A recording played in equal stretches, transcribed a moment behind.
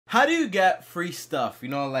How do you get free stuff? You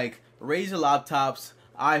know, like Razer laptops,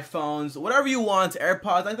 iPhones, whatever you want,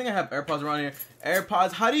 AirPods. I think I have AirPods around here.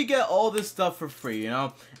 AirPods. How do you get all this stuff for free, you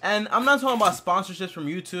know? And I'm not talking about sponsorships from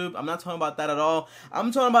YouTube. I'm not talking about that at all.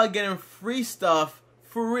 I'm talking about getting free stuff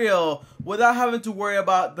for real without having to worry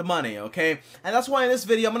about the money, okay? And that's why in this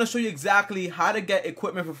video I'm going to show you exactly how to get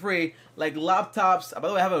equipment for free, like laptops. By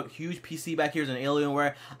the way, I have a huge PC back here, it's an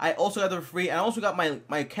Alienware. I also got them for free, and I also got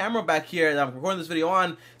my camera back here that I'm recording this video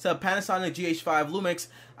on. It's a Panasonic GH5 Lumix.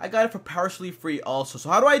 I got it for partially free also. So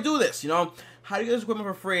how do I do this, you know? How do you get this equipment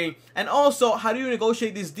for free? And also, how do you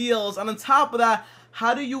negotiate these deals? And on top of that,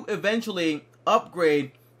 how do you eventually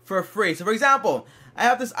upgrade for free? So for example, I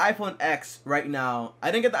have this iPhone X right now.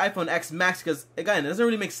 I didn't get the iPhone X Max because, again, it doesn't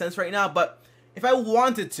really make sense right now. But if I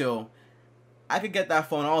wanted to, I could get that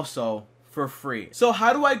phone also for free. So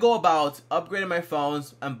how do I go about upgrading my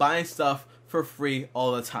phones and buying stuff for free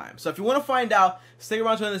all the time? So if you want to find out, stick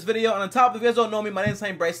around to this video. And on top, if you guys don't know me, my name is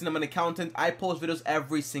TommyBryson. I'm an accountant. I post videos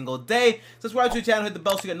every single day. Subscribe to the channel, hit the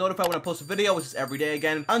bell so you get notified when I post a video, which is every day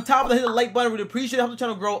again. On top of that, hit the like button. Really appreciate it. Help the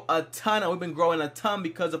channel grow a ton, and we've been growing a ton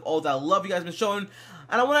because of all that love you guys have been showing.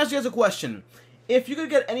 And I want to ask you guys a question. If you could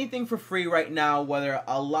get anything for free right now, whether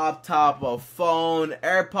a laptop, a phone,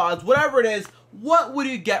 AirPods, whatever it is, what would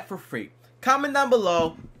you get for free? Comment down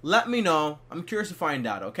below. Let me know. I'm curious to find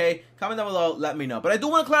out, okay? Comment down below, let me know. But I do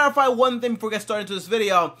want to clarify one thing before we get started into this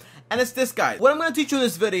video, and it's this, guys. What I'm going to teach you in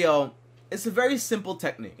this video is a very simple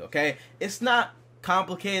technique, okay? It's not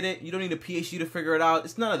complicated. You don't need a PhD to figure it out.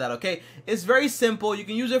 It's none of that, okay? It's very simple. You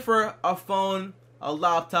can use it for a phone, a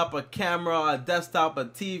laptop, a camera, a desktop, a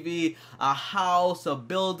TV, a house, a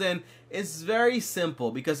building. It's very simple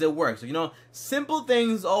because it works. You know, simple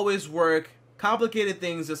things always work. Complicated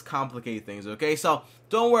things just complicate things, okay? So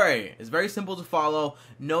don't worry, it's very simple to follow.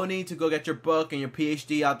 No need to go get your book and your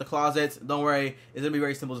PhD out the closet. Don't worry, it's gonna be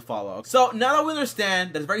very simple to follow. So now that we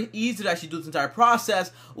understand that it's very easy to actually do this entire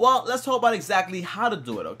process, well, let's talk about exactly how to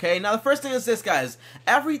do it, okay? Now the first thing is this, guys.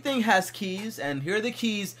 Everything has keys, and here are the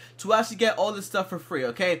keys to actually get all this stuff for free,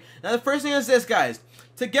 okay? Now the first thing is this, guys.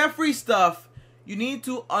 To get free stuff, you need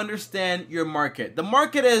to understand your market. The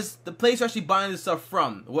market is the place you're actually buying this stuff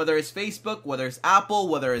from. Whether it's Facebook, whether it's Apple,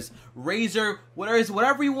 whether it's Razer,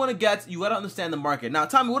 whatever you want to get, you gotta understand the market. Now,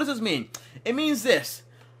 Tommy, what does this mean? It means this.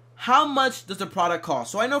 How much does the product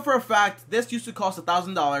cost? So I know for a fact this used to cost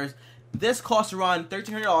 $1,000. This costs around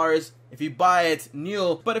 $1,300 if you buy it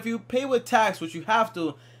new. But if you pay with tax, which you have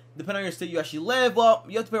to, depending on your state you actually live, well,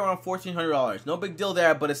 you have to pay around $1,400. No big deal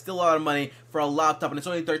there, but it's still a lot of money for a laptop, and it's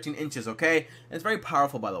only 13 inches, okay? And it's very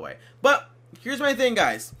powerful, by the way. But here's my thing,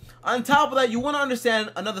 guys. On top of that, you want to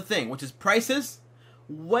understand another thing, which is prices.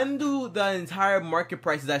 When do the entire market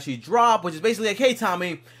prices actually drop? Which is basically like, hey,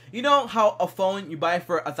 Tommy, you know how a phone you buy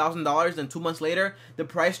for $1,000 and 2 months later the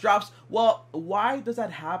price drops? Well, why does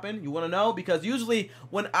that happen? You want to know? Because usually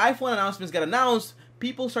when iPhone announcements get announced,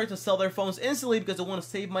 people start to sell their phones instantly because they want to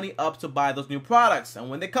save money up to buy those new products. And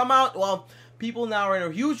when they come out, well, people now are in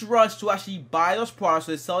a huge rush to actually buy those products,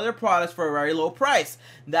 so they sell their products for a very low price.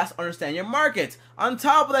 That's understanding your market. On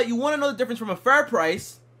top of that, you want to know the difference from a fair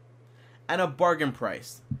price and a bargain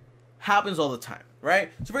price. Happens all the time,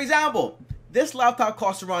 right? So for example, this laptop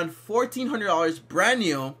costs around $1,400 brand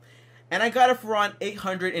new, and I got it for around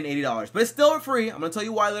 $880. But it's still free. I'm going to tell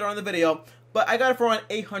you why later on in the video. But I got it for around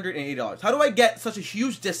 $880. How do I get such a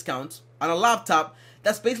huge discount on a laptop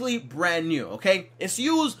that's basically brand new, okay? It's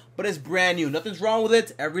used, but it's brand new. Nothing's wrong with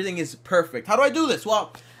it. Everything is perfect. How do I do this?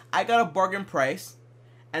 Well, I got a bargain price,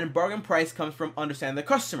 and bargain price comes from understanding the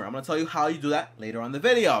customer. I'm going to tell you how you do that later on in the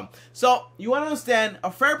video. So you want to understand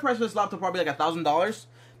a fair price for this laptop, probably like $1,000.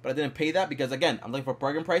 But I didn't pay that because, again, I'm looking for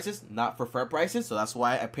bargain prices, not for fair prices. So that's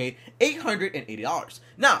why I paid $880.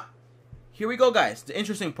 Now, here we go, guys. The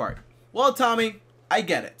interesting part. Well, Tommy, I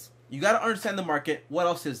get it. You got to understand the market. What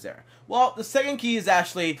else is there? Well, the second key is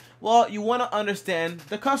actually, well, you want to understand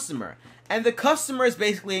the customer. And the customer is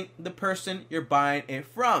basically the person you're buying it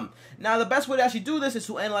from. Now, the best way to actually do this is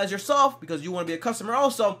to analyze yourself, because you want to be a customer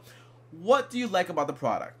also. What do you like about the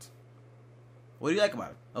product? What do you like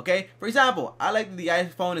about it? Okay? For example, I like that the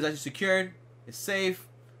iPhone is actually secured, it's safe,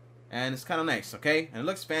 and it's kind of nice, okay? And it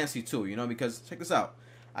looks fancy too, you know, because check this out.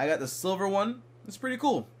 I got the silver one. It's pretty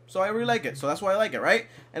cool. So I really like it. So that's why I like it, right?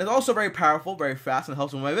 And it's also very powerful, very fast, and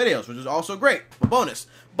helps with my videos, which is also great. A bonus.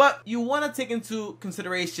 But you want to take into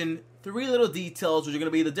consideration 3 little details, which are going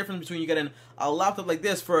to be the difference between you getting a laptop like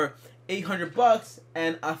this for $800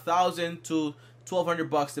 and $1,000 to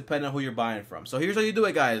 $1,200, depending on who you're buying from. So here's how you do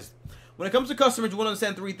it, guys. When it comes to customers, you want to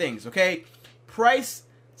understand 3 things, okay? Price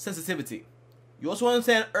sensitivity. You also want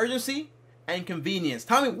to understand urgency and convenience.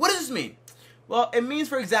 Tommy, what does this mean? Well, it means,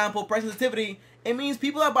 for example, price sensitivity. It means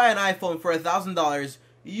people that buy an iPhone for $1,000,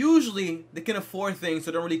 usually they can afford things,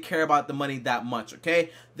 so they don't really care about the money that much,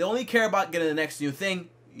 okay? They only care about getting the next new thing,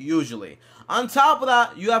 usually. On top of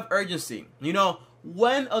that, you have urgency. You know,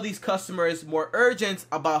 when are these customers more urgent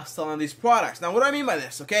about selling these products? Now, what do I mean by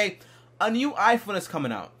this, okay? A new iPhone is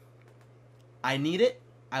coming out. I need it.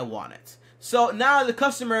 I want it. So now the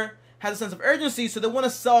customer has a sense of urgency, so they want to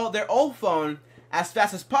sell their old phone as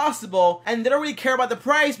fast as possible, and they don't really care about the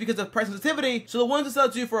price because of price sensitivity, so they want to sell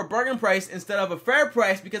it to you for a bargain price instead of a fair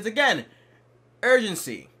price because, again,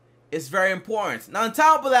 urgency is very important. Now, on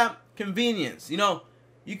top of that, convenience. You know,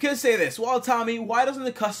 you could say this, well, Tommy, why doesn't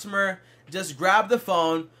the customer just grab the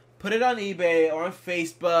phone, put it on eBay or on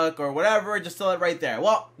Facebook or whatever, just sell it right there?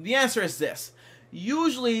 Well, the answer is this.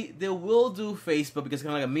 Usually, they will do Facebook because it's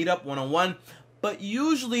kind of like a meetup one-on-one, but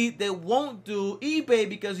usually they won't do eBay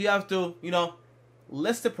because you have to, you know,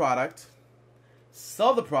 list the product,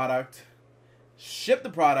 sell the product, ship the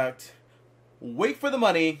product, wait for the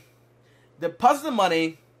money, deposit the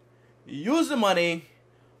money, use the money,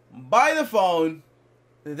 buy the phone,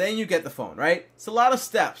 then you get the phone, right? It's a lot of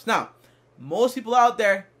steps. Now, most people out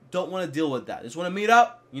there don't want to deal with that. They just want to meet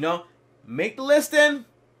up, you know, make the listing,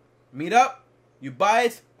 meet up, you buy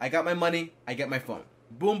it, I got my money, I get my phone.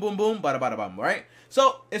 Boom, boom, boom, bada, bada, bam, right?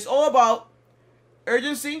 So, it's all about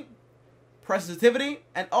urgency, price sensitivity,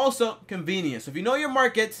 and also convenience. So if you know your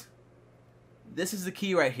market, this is the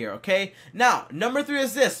key right here, okay? Now, number 3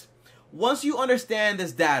 is this. Once you understand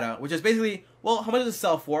this data, which is basically, well, how much does it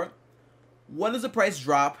sell for? When does the price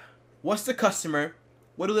drop? What's the customer?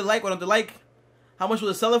 What do they like? What don't they like? How much will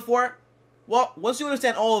they sell it for? Well, once you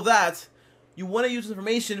understand all of that, you want to use this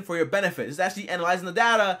information for your benefit. It's actually analyzing the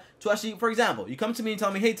data to actually, for example, you come to me and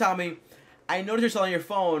tell me, hey, Tommy, I noticed you're selling your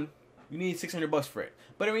phone. You need $600 for it.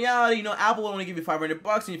 But in reality, you know, Apple will only give you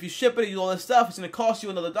 $500, and if you ship it, you do all this stuff, it's going to cost you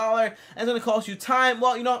another $1, and it's going to cost you time.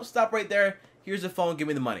 Well, you know, stop right there. Here's the phone. Give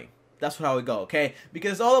me the money. That's how we go, okay?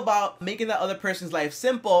 Because it's all about making that other person's life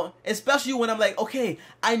simple, especially when I'm like, okay,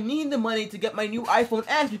 I need the money to get my new iPhone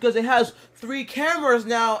X because it has 3 cameras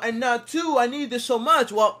now and not 2. I need this so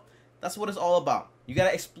much. Well, that's what it's all about. You got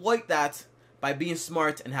to exploit that by being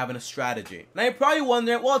smart and having a strategy. Now you're probably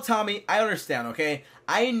wondering, well, Tommy, I understand, okay?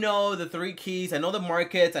 I know the 3 keys, I know the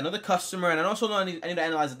market, I know the customer, and I also know I need to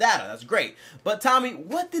analyze the data. That's great. But Tommy,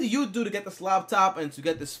 what did you do to get this laptop and to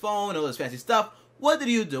get this phone and all this fancy stuff? What did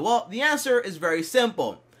you do? Well, the answer is very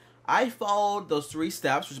simple. I followed those 3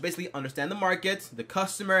 steps, which is basically understand the market, the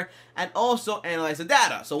customer, and also analyze the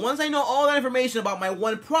data. So once I know all that information about my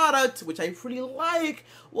one product, which I pretty like,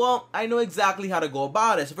 well, I know exactly how to go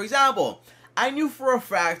about it. So for example, I knew for a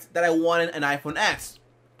fact that I wanted an iPhone X.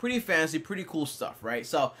 Pretty fancy, pretty cool stuff, right?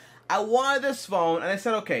 So I wanted this phone, and I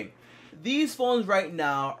said, okay, these phones right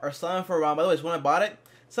now are selling for around, by the way, when I bought it,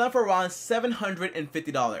 selling for around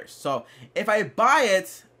 $750. So if I buy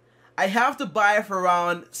it, I have to buy it for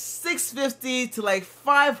around $650 to like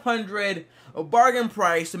 $500, a bargain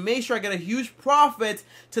price, to make sure I get a huge profit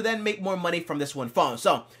to then make more money from this one phone.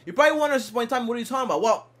 So you're probably wondering at this point in time, what are you talking about?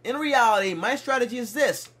 Well, in reality, my strategy is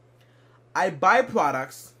this. I buy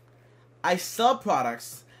products, I sell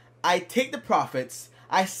products, I take the profits,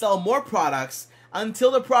 I sell more products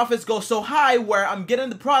until the profits go so high where I'm getting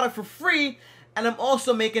the product for free and I'm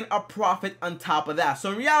also making a profit on top of that.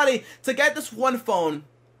 So in reality, to get this one phone,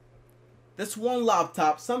 this one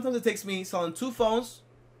laptop, sometimes it takes me selling 2 phones,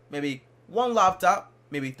 maybe 1 laptop,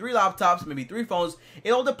 maybe 3 laptops, maybe 3 phones.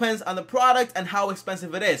 It all depends on the product and how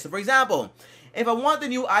expensive it is. So for example, if I want the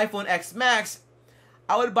new iPhone X Max,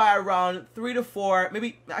 I would buy around 3 to 4,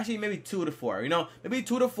 maybe 2 to 4, you know, maybe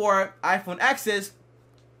 2 to 4 iPhone X's,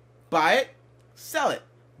 buy it, sell it,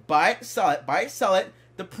 buy it, sell it, buy it, sell it.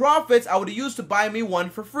 The profits I would use to buy me one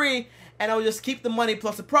for free, and I would just keep the money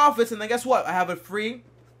plus the profits, and then guess what? I have a free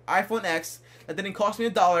iPhone X that didn't cost me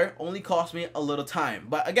 $1, only cost me a little time.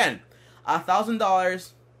 But again, $1,000,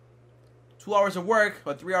 2 hours of work,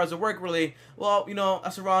 or 3 hours of work really, well, you know,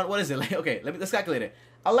 that's around, what is it? Like, okay, let's calculate it.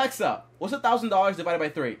 Alexa, what's $1,000 divided by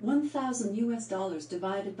 3? 1,000 US dollars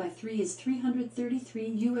divided by 3 is 333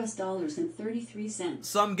 US dollars and 33 cents.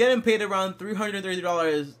 So I'm getting paid around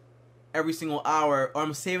 $333 every single hour, or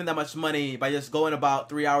I'm saving that much money by just going about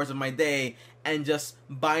 3 hours of my day and just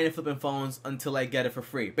buying and flipping phones until I get it for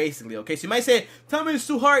free, basically, okay? So you might say, tell me it's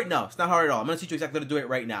too hard. No, it's not hard at all. I'm going to teach you exactly how to do it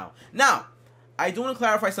right now. Now, I do want to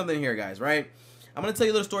clarify something here, guys, right? I'm going to tell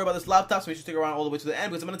you a little story about this laptop, so make sure you stick around all the way to the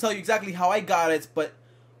end, because I'm going to tell you exactly how I got it, but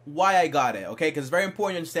why I got it, okay? Because it's very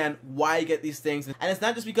important to understand why I get these things. And it's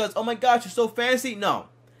not just because, oh my gosh, you're so fancy. No.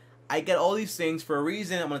 I get all these things for a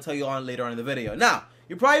reason. I'm going to tell you on later on in the video. Now,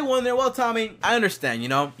 you're probably wondering, well, Tommy, I understand, you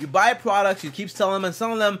know, you buy products, you keep selling them and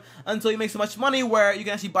selling them until you make so much money where you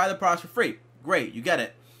can actually buy the products for free. Great, you get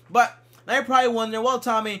it. But now you're probably wondering, well,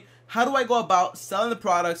 Tommy, how do I go about selling the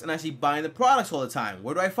products and actually buying the products all the time?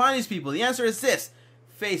 Where do I find these people? The answer is this: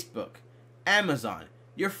 Facebook, Amazon,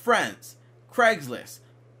 your friends, Craigslist,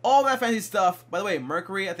 all that fancy stuff. By the way,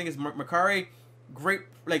 Mercury, I think it's Mercari, great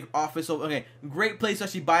like office. Okay, great place to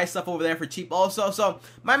actually buy stuff over there for cheap also. So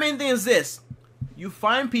my main thing is this: you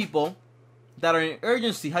find people that are in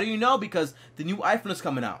urgency. How do you know? Because the new iPhone is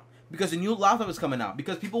coming out. Because the new laptop is coming out.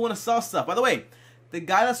 Because people want to sell stuff. By the way, the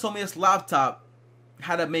guy that sold me this laptop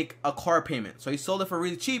had to make a car payment, so he sold it for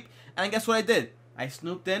really cheap. And guess what I did? I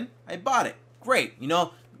snooped in, I bought it. Great, you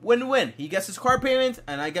know, win-win. He gets his car payment,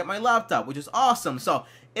 and I get my laptop, which is awesome. So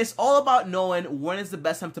it's all about knowing when is the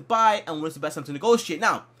best time to buy and when is the best time to negotiate.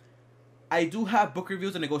 Now, I do have book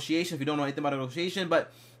reviews and negotiation if you don't know anything about negotiation,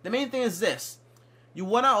 but the main thing is this: you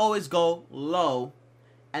want to always go low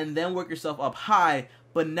and then work yourself up high,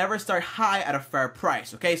 but never start high at a fair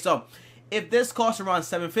price. Okay, so if this costs around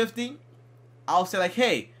 $750, I'll say like,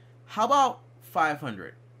 hey, how about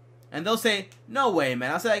 500? And they'll say, no way,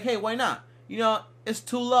 man. I'll say like, hey, why not? You know, it's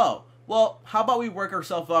too low. Well, how about we work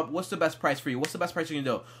ourselves up? What's the best price for you? What's the best price you can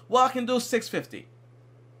do? Well, I can do 650.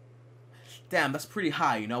 Damn, that's pretty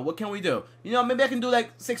high, you know. What can we do? You know, maybe I can do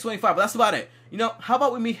like 625, but that's about it. You know, how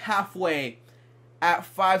about we meet halfway at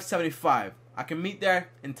 575? I can meet there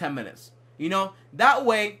in 10 minutes. You know, that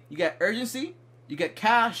way you get urgency, you get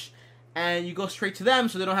cash, and you go straight to them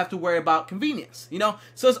so they don't have to worry about convenience, you know?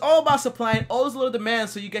 So it's all about supplying all those little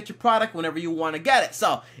demands so you get your product whenever you want to get it.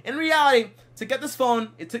 So, in reality, to get this phone,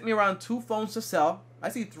 it took me around 2 phones to sell. I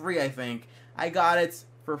see 3, I think. I got it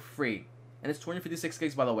for free. And it's 256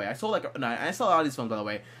 gigs, by the way. I sold like, no, I sell a lot of these phones, by the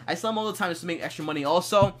way. I sell them all the time just to make extra money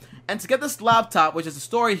also. And to get this laptop, which is the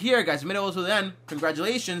story here, guys, you made it all to the end.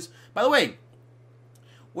 Congratulations. By the way,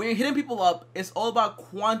 when you're hitting people up, it's all about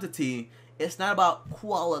quantity. It's not about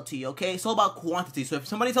quality, okay? It's all about quantity. So if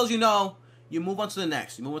somebody tells you no, you move on to the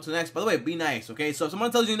next. You move on to the next. By the way, be nice, okay? So if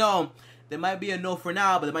someone tells you no, there might be a no for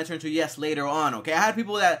now, but it might turn to a yes later on, okay? I had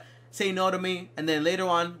people that say no to me, and then later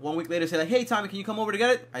on, 1 week later, say like, hey, Tommy, can you come over to get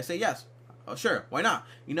it? I say yes. Oh, sure. Why not?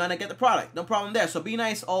 You know, and I get the product. No problem there. So be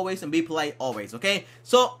nice always and be polite always, okay?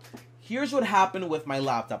 So here's what happened with my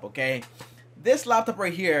laptop, okay? This laptop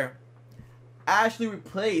right here actually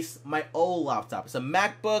replaced my old laptop. It's a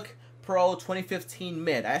MacBook Pro 2015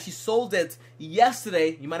 mid. I actually sold it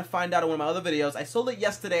yesterday. You might have found out in one of my other videos. I sold it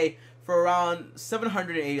yesterday for around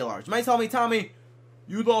 $780. You might tell me, Tommy,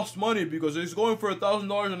 you lost money because it's going for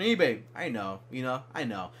 $1,000 on eBay. I know, you know, I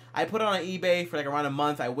know. I put it on eBay for like around a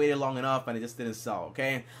month. I waited long enough and it just didn't sell,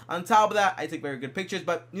 okay? On top of that, I take very good pictures,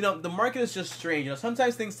 but, you know, the market is just strange. You know,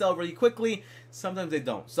 sometimes things sell really quickly, sometimes they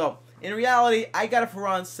don't. So, in reality, I got it for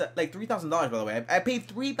around like $3,000, by the way. I paid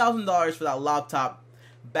 $3,000 for that laptop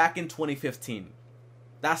back in 2015.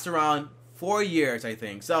 That's around 4 years, I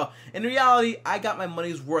think. So, in reality, I got my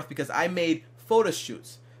money's worth because I made photo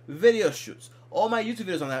shoots, video shoots, all my YouTube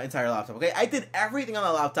videos on that entire laptop, okay? I did everything on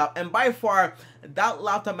that laptop, and by far, that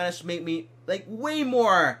laptop managed to make me, like, way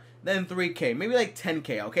more than 3K, maybe like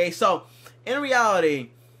 10K, okay? So, in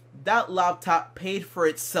reality, that laptop paid for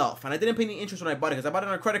itself, and I didn't pay any interest when I bought it, because I bought it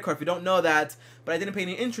on a credit card, if you don't know that, but I didn't pay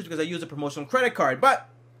any interest because I used a promotional credit card, but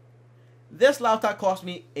this laptop cost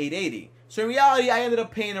me $880. So, in reality, I ended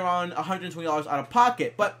up paying around $120 out of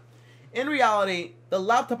pocket, but in reality, the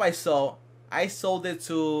laptop I sold it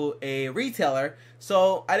to a retailer,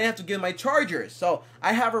 so I didn't have to give my chargers. So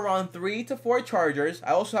I have around 3 to 4 chargers.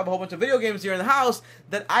 I also have a whole bunch of video games here in the house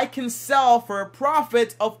that I can sell for a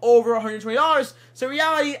profit of over $120. So in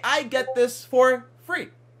reality, I get this for free.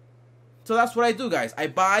 So that's what I do, guys. I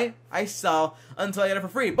buy, I sell until I get it for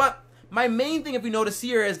free. But my main thing, if you notice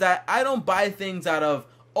here, is that I don't buy things out of,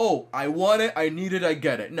 oh, I want it, I need it, I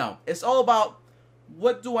get it. No, it's all about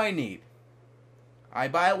what do I need? I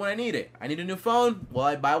buy it when I need it. I need a new phone? Well,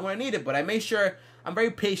 I buy it when I need it, but I make sure I'm very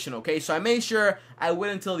patient, okay? So I make sure I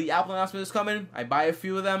wait until the Apple announcement is coming. I buy a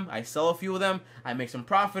few of them. I sell a few of them. I make some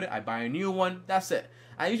profit. I buy a new one. That's it.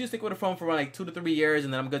 I usually stick with a phone for around like 2 to 3 years,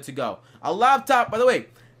 and then I'm good to go. A laptop, by the way,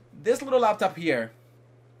 this little laptop here,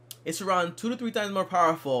 it's around 2 to 3 times more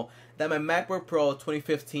powerful than my MacBook Pro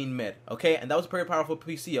 2015 mid, okay? And that was a pretty powerful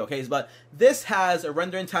PC, okay? But this has a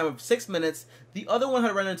rendering time of 6 minutes. The other one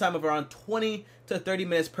had a rendering time of around 20 to 30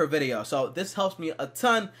 minutes per video. So this helps me a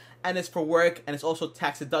ton, and it's for work, and it's also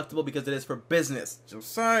tax deductible because it is for business.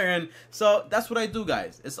 Just saying. So that's what I do,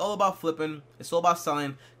 guys. It's all about flipping. It's all about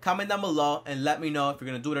selling. Comment down below and let me know if you're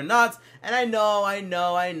gonna do it or not. And I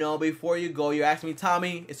know, before you go, you're asking me,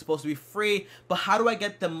 Tommy, it's supposed to be free, but how do I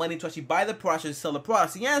get the money to actually buy the products and sell the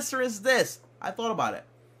products? The answer is this. I thought about it.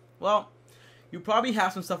 Well, you probably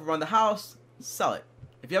have some stuff around the house, sell it.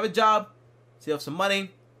 If you have a job, so you have some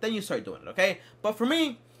money, then you start doing it, okay? But for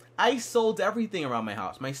me, I sold everything around my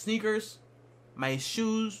house. My sneakers, my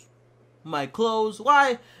shoes, my clothes.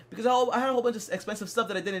 Why? Because I had a whole bunch of expensive stuff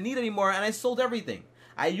that I didn't need anymore, and I sold everything.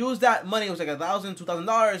 I used that money, it was like $1,000,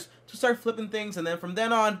 $2,000, to start flipping things, and then from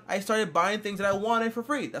then on, I started buying things that I wanted for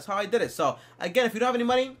free. That's how I did it. So, again, if you don't have any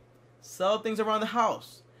money, sell things around the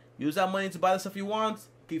house. Use that money to buy the stuff you want.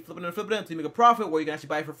 Keep flipping it until you make a profit where you can actually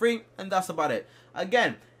buy it for free, and that's about it.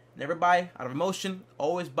 Again, never buy out of emotion.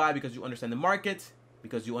 Always buy because you understand the market,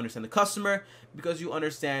 because you understand the customer, because you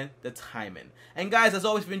understand the timing. And guys, as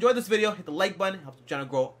always, if you enjoyed this video, hit the like button. It helps the channel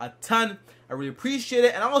grow a ton. I really appreciate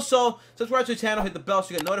it. And also, subscribe to the channel, hit the bell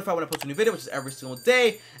so you get notified when I post a new video, which is every single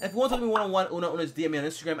day. And if you want to talk to me one-on-one, just DM me on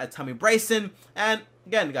Instagram at TommyBryson. And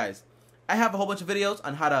again, guys, I have a whole bunch of videos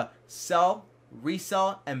on how to sell,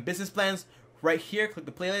 resell, and business plans right here. Click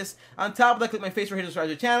the playlist. On top of that, click my face right here to subscribe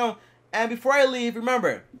to the channel. And before I leave,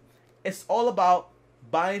 remember, it's all about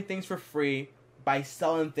buying things for free by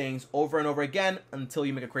selling things over and over again until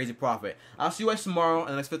you make a crazy profit. I'll see you guys tomorrow in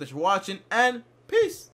the next video that you're watching, and peace!